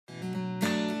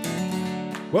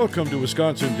Welcome to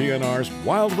Wisconsin DNR's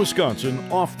Wild Wisconsin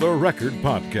Off the Record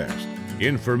podcast.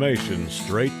 Information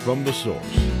straight from the source.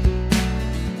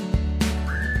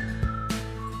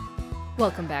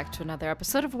 Welcome back to another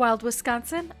episode of Wild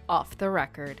Wisconsin Off the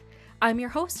Record. I'm your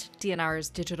host, DNR's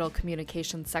Digital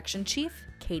Communications Section Chief,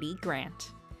 Katie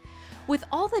Grant. With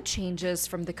all the changes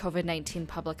from the COVID-19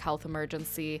 public health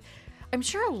emergency, I'm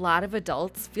sure a lot of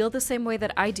adults feel the same way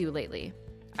that I do lately.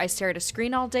 I stare at a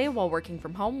screen all day while working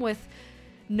from home with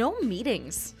no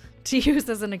meetings to use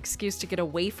as an excuse to get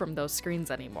away from those screens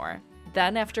anymore.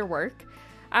 Then after work,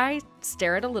 I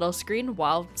stare at a little screen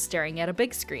while staring at a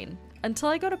big screen until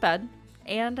I go to bed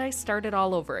and I start it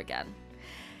all over again.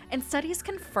 And studies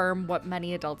confirm what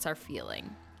many adults are feeling.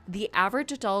 The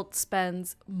average adult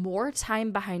spends more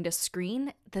time behind a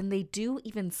screen than they do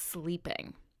even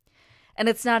sleeping. And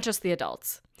it's not just the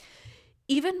adults.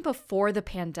 Even before the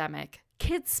pandemic,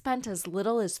 kids spent as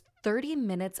little as 30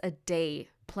 minutes a day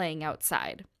playing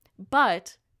outside,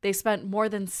 but they spent more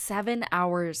than 7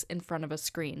 hours in front of a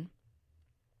screen.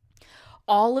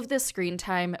 All of this screen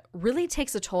time really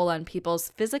takes a toll on people's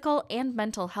physical and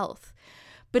mental health.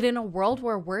 But in a world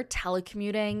where we're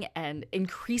telecommuting and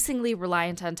increasingly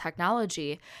reliant on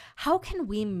technology, how can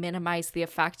we minimize the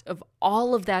effect of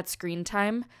all of that screen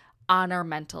time on our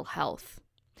mental health?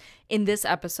 In this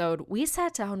episode, we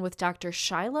sat down with Dr.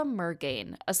 Shyla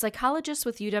Murgain, a psychologist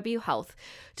with UW Health,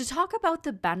 to talk about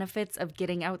the benefits of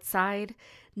getting outside,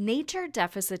 nature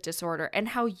deficit disorder, and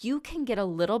how you can get a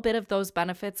little bit of those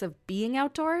benefits of being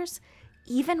outdoors,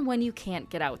 even when you can't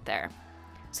get out there.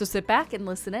 So sit back and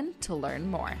listen in to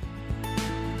learn more.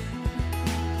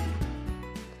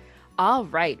 All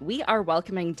right, we are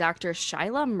welcoming Dr.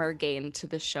 Shyla Murgain to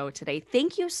the show today.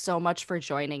 Thank you so much for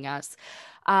joining us.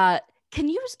 Can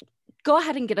you go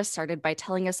ahead and get us started by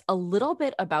telling us a little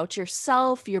bit about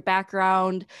yourself, your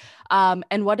background,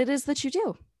 and what it is that you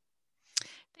do?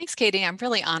 Thanks, Katie. I'm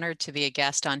really honored to be a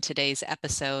guest on today's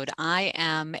episode. I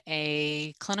am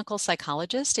a clinical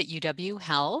psychologist at UW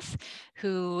Health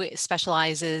who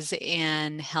specializes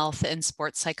in health and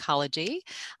sports psychology.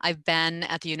 I've been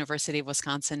at the University of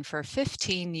Wisconsin for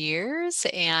 15 years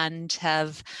and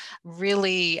have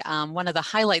really, one of the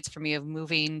highlights for me of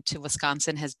moving to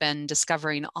Wisconsin has been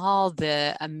discovering all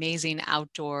the amazing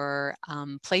outdoor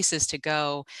places to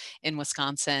go in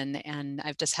Wisconsin. And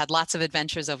I've just had lots of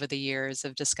adventures over the years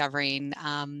of discovering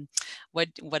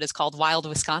what is called Wild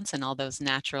Wisconsin, all those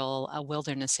natural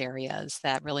wilderness areas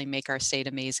that really make our state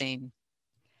amazing.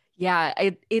 Yeah,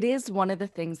 it is one of the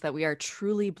things that we are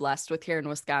truly blessed with here in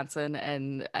Wisconsin,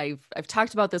 and I've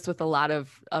talked about this with a lot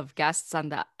of guests on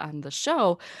the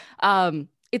show.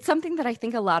 It's something that I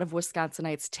think a lot of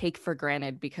Wisconsinites take for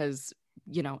granted because,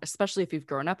 you know, especially if you've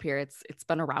grown up here, it's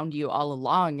been around you all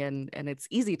along, and it's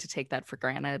easy to take that for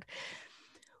granted.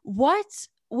 What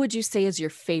would you say is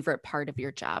your favorite part of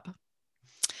your job?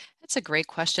 That's a great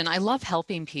question. I love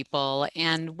helping people.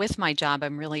 And with my job,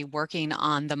 I'm really working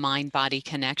on the mind-body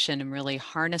connection and really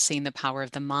harnessing the power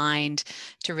of the mind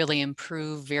to really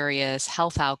improve various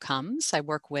health outcomes. I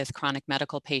work with chronic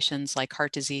medical patients like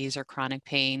heart disease or chronic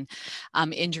pain,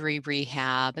 injury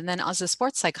rehab. And then as a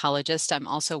sports psychologist, I'm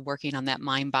also working on that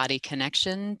mind-body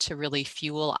connection to really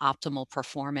fuel optimal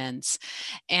performance.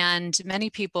 And many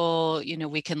people, you know,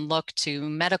 we can look to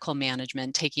medical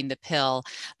management, taking the pill,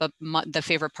 but the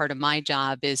favorite part of my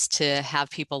job is to have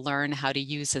people learn how to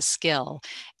use a skill,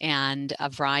 and a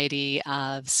variety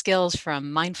of skills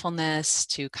from mindfulness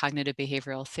to cognitive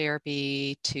behavioral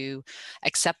therapy to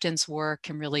acceptance work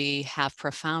can really have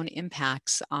profound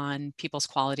impacts on people's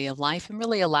quality of life and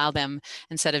really allow them,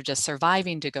 instead of just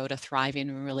surviving, to go to thriving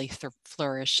and really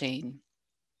flourishing.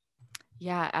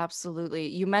 Yeah, absolutely.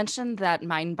 You mentioned that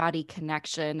mind-body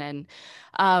connection, and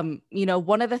you know,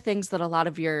 one of the things that a lot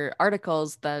of your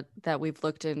articles that we've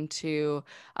looked into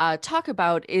talk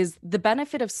about is the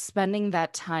benefit of spending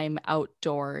that time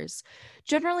outdoors.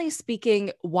 Generally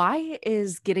speaking, why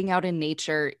is getting out in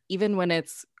nature, even when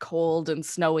it's cold and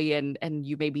snowy and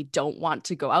you maybe don't want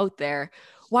to go out there,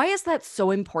 why is that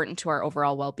so important to our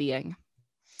overall well-being?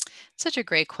 Such a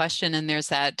great question. And there's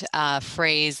that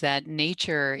phrase that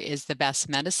nature is the best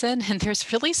medicine. And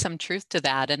there's really some truth to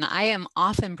that. And I am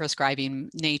often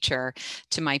prescribing nature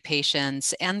to my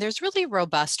patients. And there's really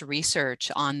robust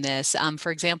research on this.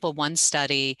 For example, one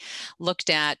study looked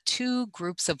at two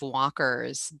groups of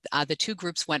walkers. The two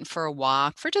groups went for a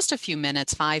walk for just a few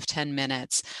minutes, 5-10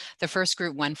 minutes. The first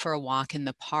group went for a walk in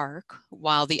the park,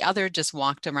 while the other just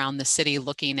walked around the city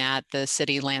looking at the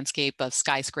city landscape of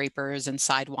skyscrapers and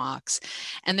sidewalks.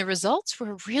 walks. And the results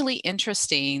were really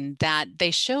interesting, that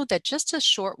they showed that just a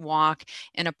short walk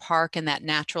in a park in that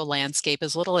natural landscape,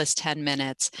 as little as 10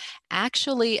 minutes,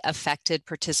 actually affected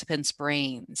participants'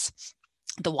 brains.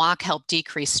 The walk helped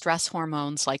decrease stress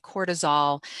hormones like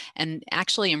cortisol and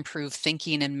actually improve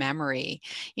thinking and memory.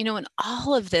 And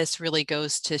all of this really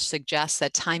goes to suggest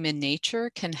that time in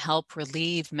nature can help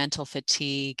relieve mental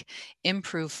fatigue,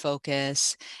 improve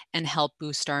focus, and help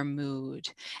boost our mood.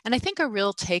 And I think a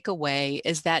real takeaway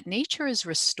is that nature is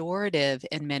restorative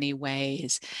in many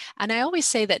ways. And I always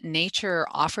say that nature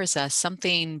offers us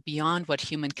something beyond what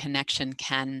human connection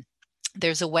can.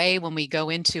 There's a way when we go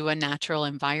into a natural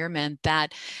environment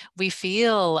that we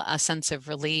feel a sense of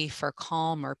relief or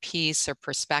calm or peace or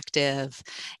perspective,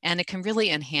 and it can really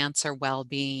enhance our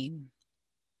well-being.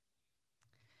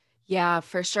 Yeah,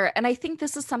 for sure. And I think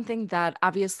this is something that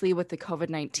obviously with the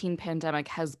COVID-19 pandemic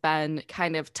has been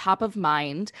kind of top of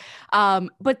mind.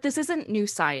 But this isn't new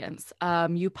science.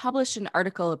 You published an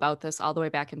article about this all the way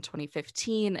back in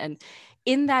 2015. And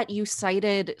in that, you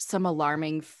cited some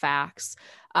alarming facts.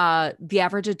 The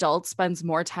average adult spends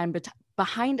more time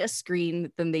behind a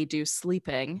screen than they do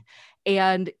sleeping.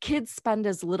 And kids spend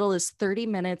as little as 30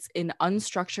 minutes in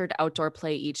unstructured outdoor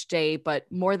play each day,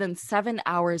 but more than 7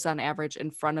 hours on average in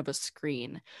front of a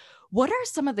screen. What are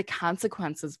some of the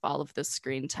consequences of all of this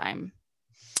screen time?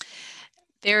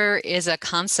 There is a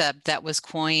concept that was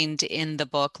coined in the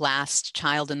book Last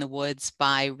Child in the Woods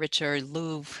by Richard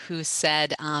Louv, who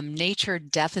said nature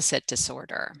deficit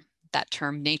disorder. That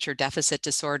term, nature deficit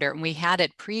disorder, and we had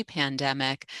it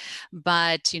pre-pandemic,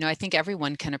 but I think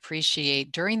everyone can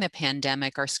appreciate during the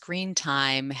pandemic, our screen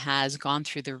time has gone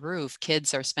through the roof.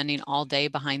 Kids are spending all day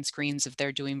behind screens if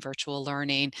they're doing virtual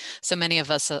learning. So many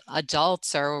of us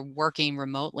adults are working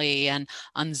remotely and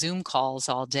on Zoom calls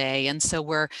all day, and so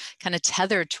we're kind of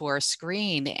tethered to our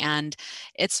screen, and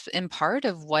it's in part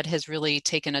of what has really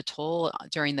taken a toll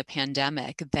during the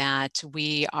pandemic, that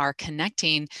we are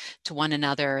connecting to one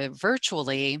another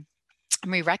virtually.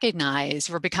 And we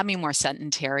recognize we're becoming more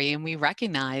sedentary, and we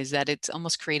recognize that it's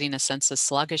almost creating a sense of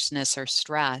sluggishness or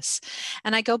stress.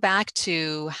 And I go back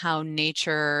to how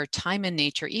nature, time in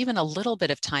nature, even a little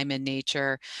bit of time in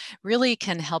nature, really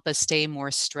can help us stay more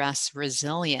stress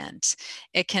resilient.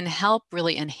 It can help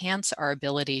really enhance our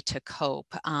ability to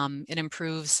cope. It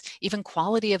improves even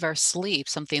quality of our sleep,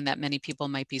 something that many people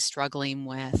might be struggling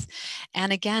with.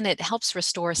 And again, it helps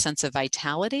restore a sense of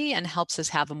vitality and helps us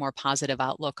have a more positive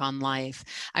outlook on life.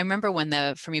 I remember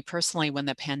for me personally, when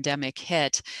the pandemic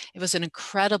hit, it was an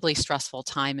incredibly stressful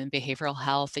time in behavioral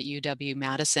health at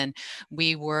UW-Madison.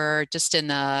 We were just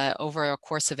over a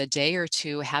course of a day or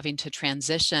two having to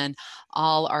transition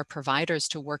all our providers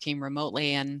to working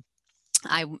remotely, and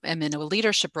I am in a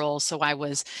leadership role, so I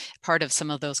was part of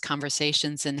some of those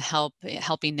conversations and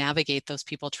helping navigate those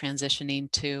people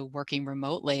transitioning to working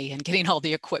remotely and getting all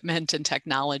the equipment and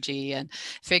technology and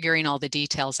figuring all the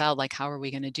details out, like how are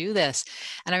we going to do this?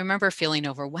 And I remember feeling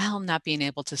overwhelmed, not being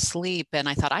able to sleep, and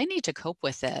I thought I need to cope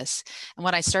with this. And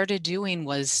what I started doing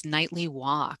was nightly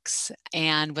walks.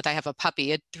 And I have a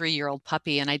 3-year-old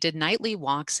puppy, and I did nightly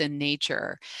walks in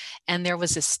nature. And there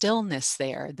was a stillness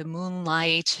there, the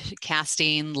moonlight casting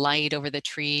light over the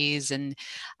trees, and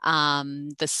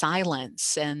the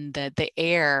silence and the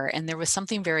air. And there was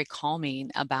something very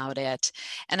calming about it.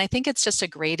 And I think it's just a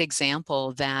great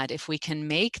example that if we can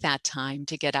make that time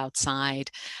to get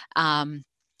outside,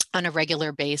 on a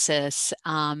regular basis,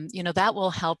 that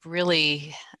will help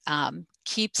really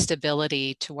keep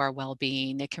stability to our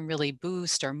well-being. It can really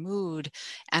boost our mood,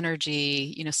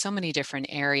 energy, so many different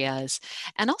areas.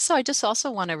 And also, I just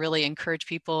also want to really encourage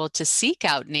people to seek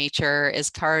out nature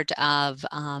as part of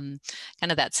kind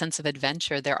of that sense of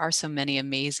adventure. There are so many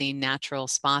amazing natural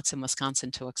spots in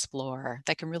Wisconsin to explore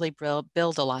that can really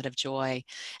build a lot of joy,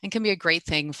 and can be a great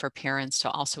thing for parents to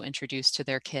also introduce to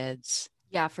their kids.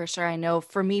 Yeah, for sure. I know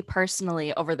for me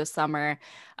personally, over the summer,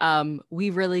 we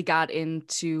really got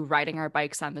into riding our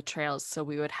bikes on the trails. So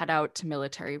we would head out to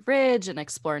Military Ridge and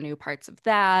explore new parts of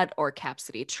that, or Cap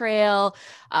City Trail,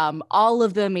 all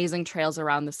of the amazing trails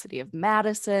around the city of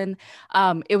Madison.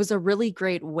 It was a really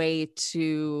great way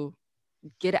to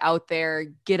get out there,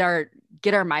 get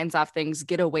our minds off things,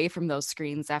 get away from those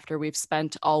screens after we've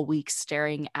spent all week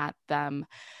staring at them.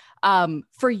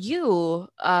 For you,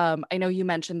 I know you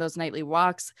mentioned those nightly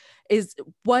walks.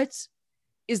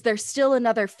 is there still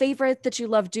another favorite that you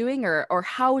love doing, or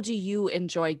how do you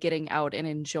enjoy getting out and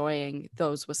enjoying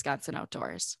those Wisconsin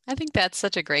outdoors? I think that's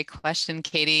such a great question,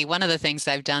 Katie. One of the things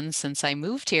I've done since I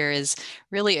moved here is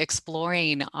really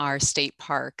exploring our state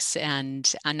parks.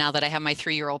 And now that I have my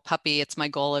 3-year-old puppy, it's my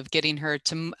goal of getting her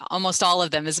to almost all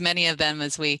of them, as many of them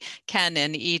as we can.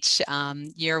 And each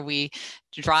year we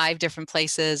drive different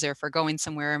places, or if we're going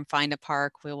somewhere and find a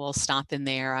park, we will stop in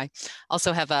there. I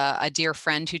also have a dear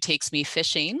friend who takes me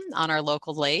fishing on our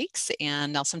local lakes,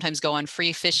 and I'll sometimes go on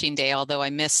free fishing day, although I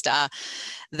missed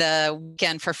the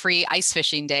weekend for free ice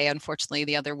fishing day, unfortunately,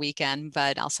 the other weekend,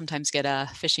 but I'll sometimes get a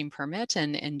fishing permit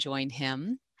and join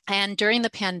him. And during the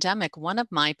pandemic, one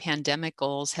of my pandemic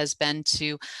goals has been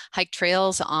to hike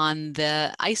trails on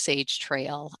the Ice Age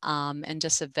Trail, and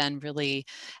just have been really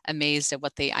amazed at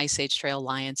what the Ice Age Trail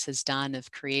Alliance has done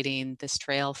of creating this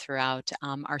trail throughout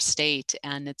our state.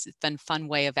 And it's been a fun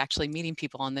way of actually meeting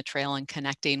people on the trail and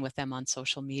connecting with them on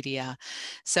social media.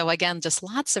 So again, just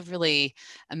lots of really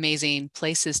amazing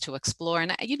places to explore.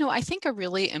 And I think a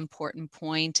really important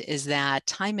point is that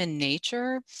time in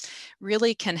nature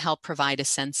really can help provide a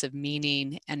sense of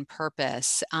meaning and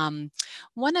purpose.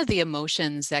 One of the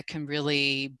emotions that can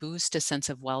really boost a sense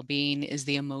of well-being is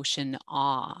the emotion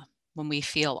awe, when we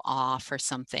feel awe for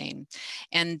something.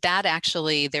 And that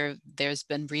actually, there's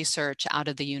been research out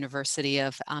of the University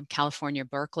of California,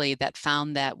 Berkeley, that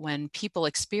found that when people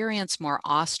experience more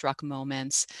awestruck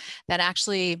moments, that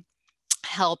actually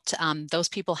helped, those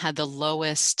people had the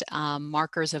lowest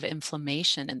markers of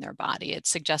inflammation in their body. It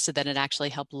suggested that it actually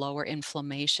helped lower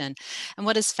inflammation. And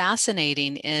what is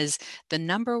fascinating is the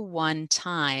number one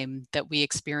time that we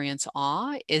experience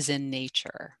awe is in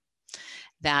nature.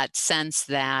 That sense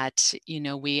that,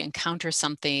 we encounter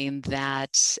something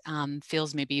that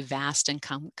feels maybe vast in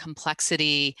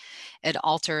complexity. It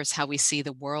alters how we see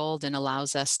the world and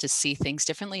allows us to see things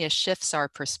differently. It shifts our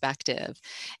perspective.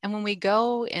 And when we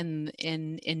go in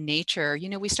nature,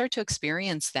 we start to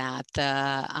experience that.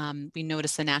 We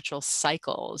notice the natural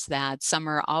cycles, that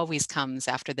summer always comes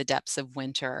after the depths of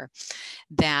winter.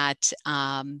 That,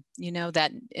 and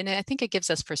I think it gives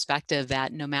us perspective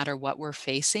that no matter what we're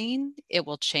facing, it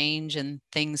will change and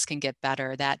things can get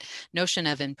better. That notion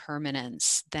of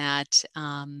impermanence, that,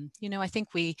 I think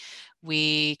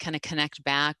we kind of connect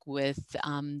back with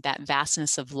that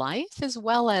vastness of life, as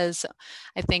well as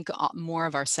I think more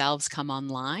of ourselves come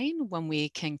online when we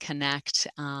can connect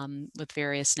with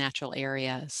various natural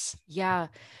areas. Yeah.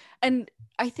 And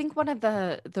I think one of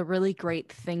the really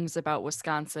great things about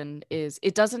Wisconsin is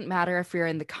it doesn't matter if you're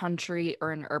in the country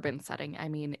or an urban setting. I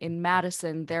mean, in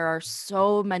Madison, there are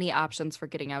so many options for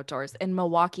getting outdoors. In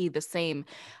Milwaukee, the same.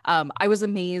 I was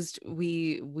amazed.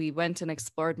 We went and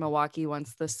explored Milwaukee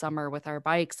once this summer with our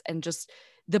bikes, and just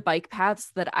the bike paths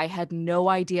that I had no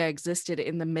idea existed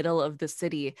in the middle of the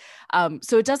city.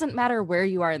 So it doesn't matter where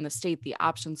you are in the state, the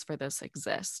options for this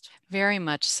exist. Very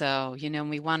much so.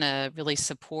 We want to really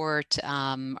support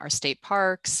our state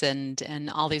parks and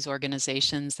all these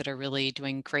organizations that are really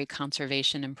doing great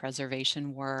conservation and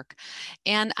preservation work.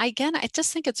 And again, I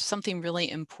just think it's something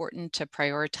really important to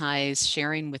prioritize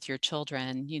sharing with your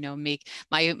children. Make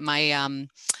my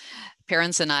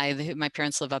parents and my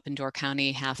parents live up in Door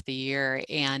County half the year,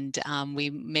 and we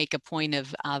make a point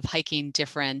of hiking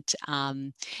different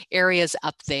areas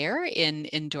up there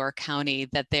in Door County.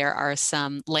 That there are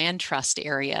some land trust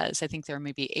areas. I think there are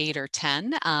maybe 8 or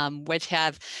 10, which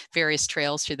have various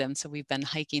trails through them. So we've been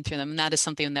hiking through them, and that is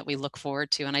something that we look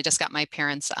forward to. And I just got my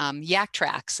parents yak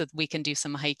tracks so that we can do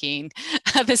some hiking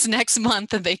this next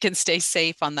month, and they can stay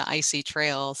safe on the icy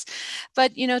trails.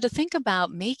 But to think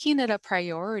about making it a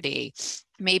priority.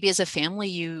 Maybe as a family,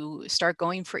 you start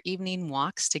going for evening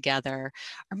walks together,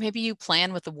 or maybe you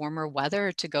plan with the warmer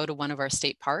weather to go to one of our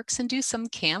state parks and do some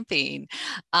camping.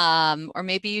 Or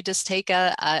maybe you just take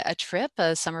a trip,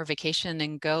 a summer vacation,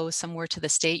 and go somewhere to the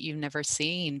state you've never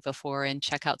seen before and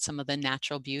check out some of the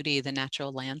natural beauty, the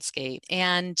natural landscape.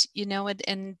 And,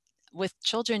 and with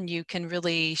children, you can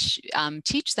really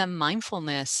teach them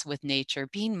mindfulness with nature,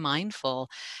 being mindful,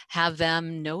 have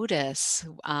them notice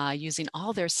using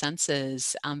all their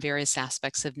senses, various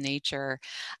aspects of nature.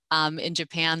 In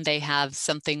Japan, they have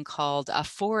something called a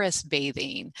forest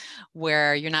bathing,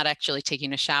 where you're not actually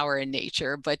taking a shower in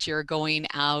nature, but you're going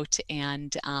out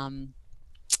and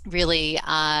really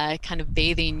kind of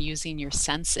bathing using your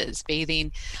senses,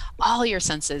 bathing all your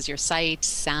senses, your sight,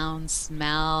 sound,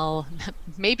 smell,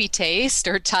 maybe taste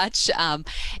or touch.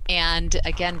 And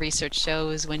again, research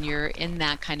shows when you're in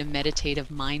that kind of meditative,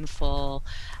 mindful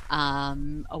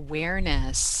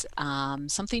awareness,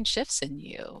 something shifts in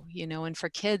you, and for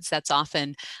kids, that's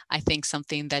often, I think,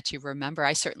 something that you remember.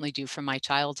 I certainly do from my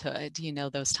childhood,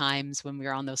 those times when we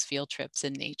were on those field trips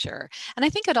in nature. And I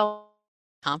think it all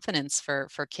confidence for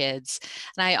kids.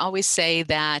 And I always say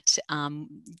that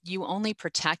you only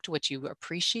protect what you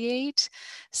appreciate.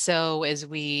 So as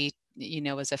we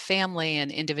as a family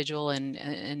and individual and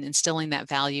instilling that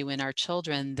value in our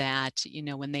children, that,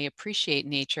 when they appreciate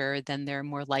nature, then they're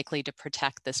more likely to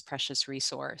protect this precious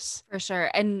resource. For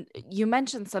sure. And you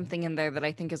mentioned something in there that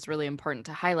I think is really important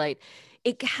to highlight.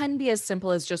 It can be as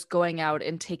simple as just going out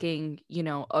and taking,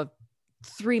 a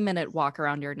 3-minute walk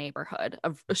around your neighborhood,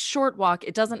 a short walk.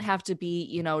 It doesn't have to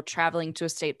be, traveling to a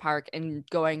state park and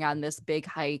going on this big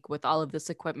hike with all of this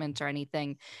equipment or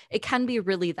anything. It can be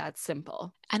really that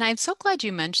simple. And I'm so glad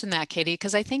you mentioned that, Katie,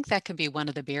 because I think that can be one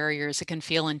of the barriers. It can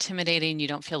feel intimidating. You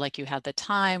don't feel like you have the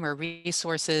time or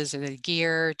resources or the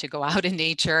gear to go out in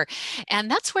nature. And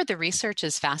that's where the research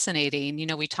is fascinating.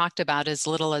 We talked about as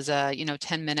little as a,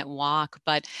 10-minute walk,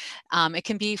 but it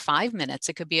can be 5 minutes.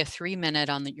 It could be a 3-minute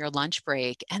on your lunch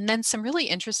break. And then some really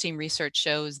interesting research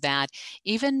shows that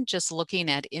even just looking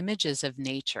at images of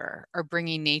nature or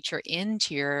bringing nature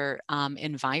into your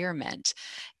environment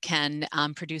can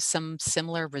produce some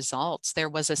similar results. There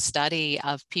was a study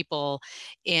of people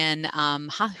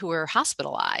who were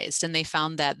hospitalized, and they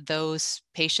found that those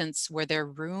patients where their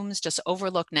rooms just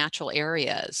overlooked natural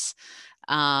areas.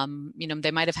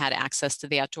 They might have had access to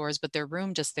the outdoors, but their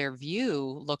room, just their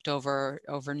view looked over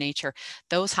nature.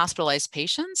 Those hospitalized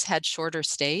patients had shorter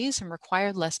stays and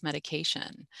required less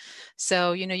medication.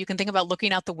 So, you can think about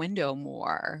looking out the window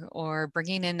more, or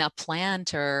bringing in a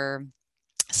plant or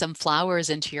some flowers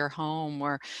into your home,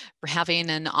 or having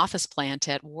an office plant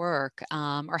at work,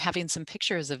 or having some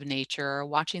pictures of nature, or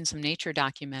watching some nature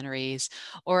documentaries,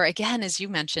 or again, as you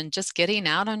mentioned, just getting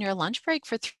out on your lunch break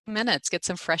for 3 minutes, get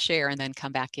some fresh air, and then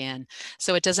come back in.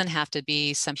 So it doesn't have to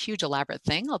be some huge elaborate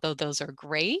thing, although those are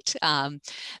great,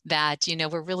 that,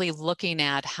 we're really looking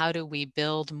at how do we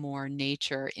build more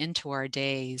nature into our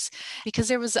days. Because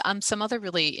there was some other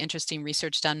really interesting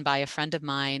research done by a friend of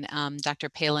mine, Dr.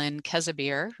 Palin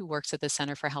Kezabir, who works at the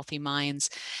Center for Healthy Minds.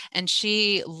 And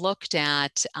she looked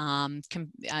at kind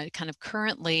of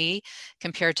currently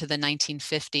compared to the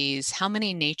 1950s, how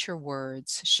many nature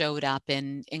words showed up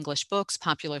in English books,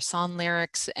 popular song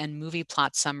lyrics, and movie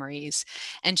plot summaries.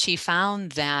 And she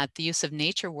found that the use of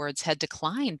nature words had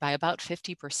declined by about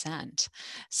 50%.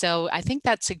 So I think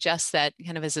that suggests that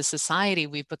kind of as a society,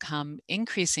 we've become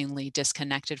increasingly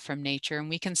disconnected from nature. And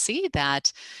we can see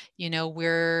that,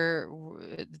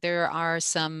 there are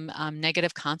some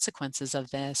negative consequences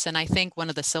of this. And I think one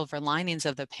of the silver linings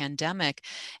of the pandemic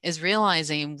is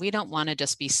realizing we don't want to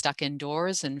just be stuck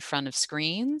indoors in front of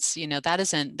screens. That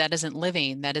isn't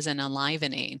living, that isn't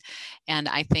enlivening. And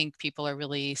I think people are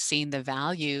really seeing the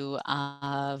value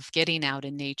of getting out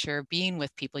in nature, being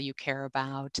with people you care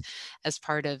about, as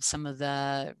part of some of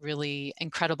the really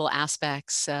incredible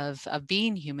aspects of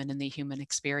being human in the human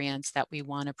experience that we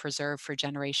want to preserve for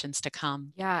generations to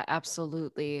come. Yeah,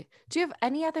 absolutely. Do you have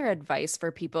any other advice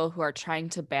for people who are trying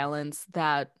to balance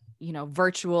that,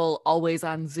 virtual, always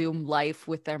on Zoom life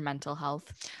with their mental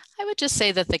health? I would just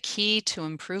say that the key to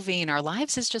improving our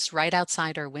lives is just right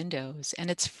outside our windows, and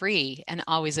it's free and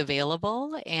always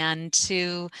available. And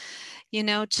to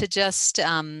just,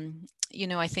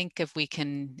 I think if we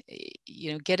can,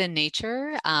 get in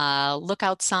nature, look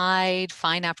outside,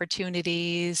 find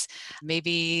opportunities,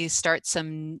 maybe start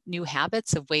some new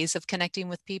habits of ways of connecting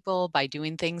with people by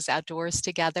doing things outdoors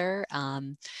together.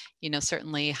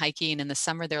 Certainly hiking in the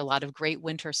summer, there are a lot of great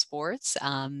winter sports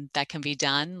that can be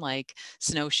done, like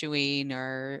snowshoeing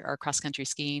or cross-country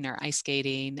skiing or ice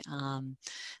skating.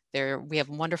 We have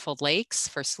wonderful lakes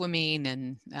for swimming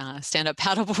and stand-up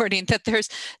paddleboarding, that there's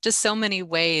just so many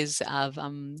ways of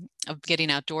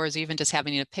getting outdoors, even just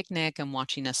having a picnic and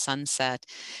watching a sunset.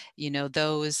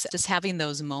 Just having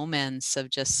those moments of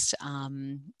just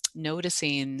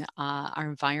noticing our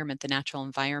environment, the natural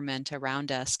environment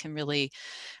around us, can really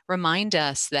remind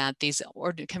us that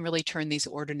can really turn these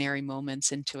ordinary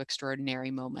moments into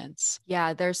extraordinary moments.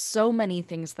 Yeah, there's so many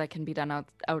things that can be done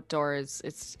outdoors.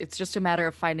 It's just a matter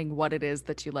of finding what it is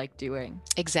that you like doing.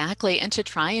 Exactly. And to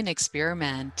try and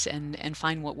experiment and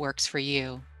find what works for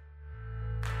you.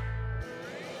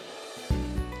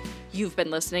 You've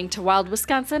been listening to Wild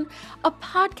Wisconsin, a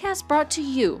podcast brought to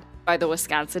you by the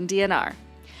Wisconsin DNR.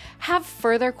 Have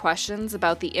further questions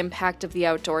about the impact of the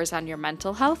outdoors on your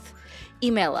mental health?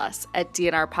 Email us at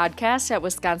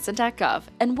dnrpodcast@wisconsin.gov,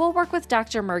 and we'll work with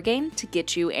Dr. Murgain to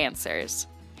get you answers.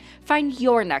 Find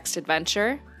your next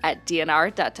adventure at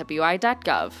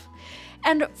dnr.wi.gov.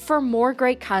 And for more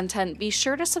great content, be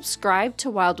sure to subscribe to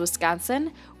Wild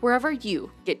Wisconsin wherever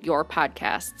you get your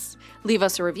podcasts. Leave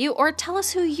us a review or tell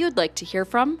us who you'd like to hear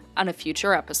from on a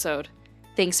future episode.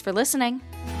 Thanks for listening.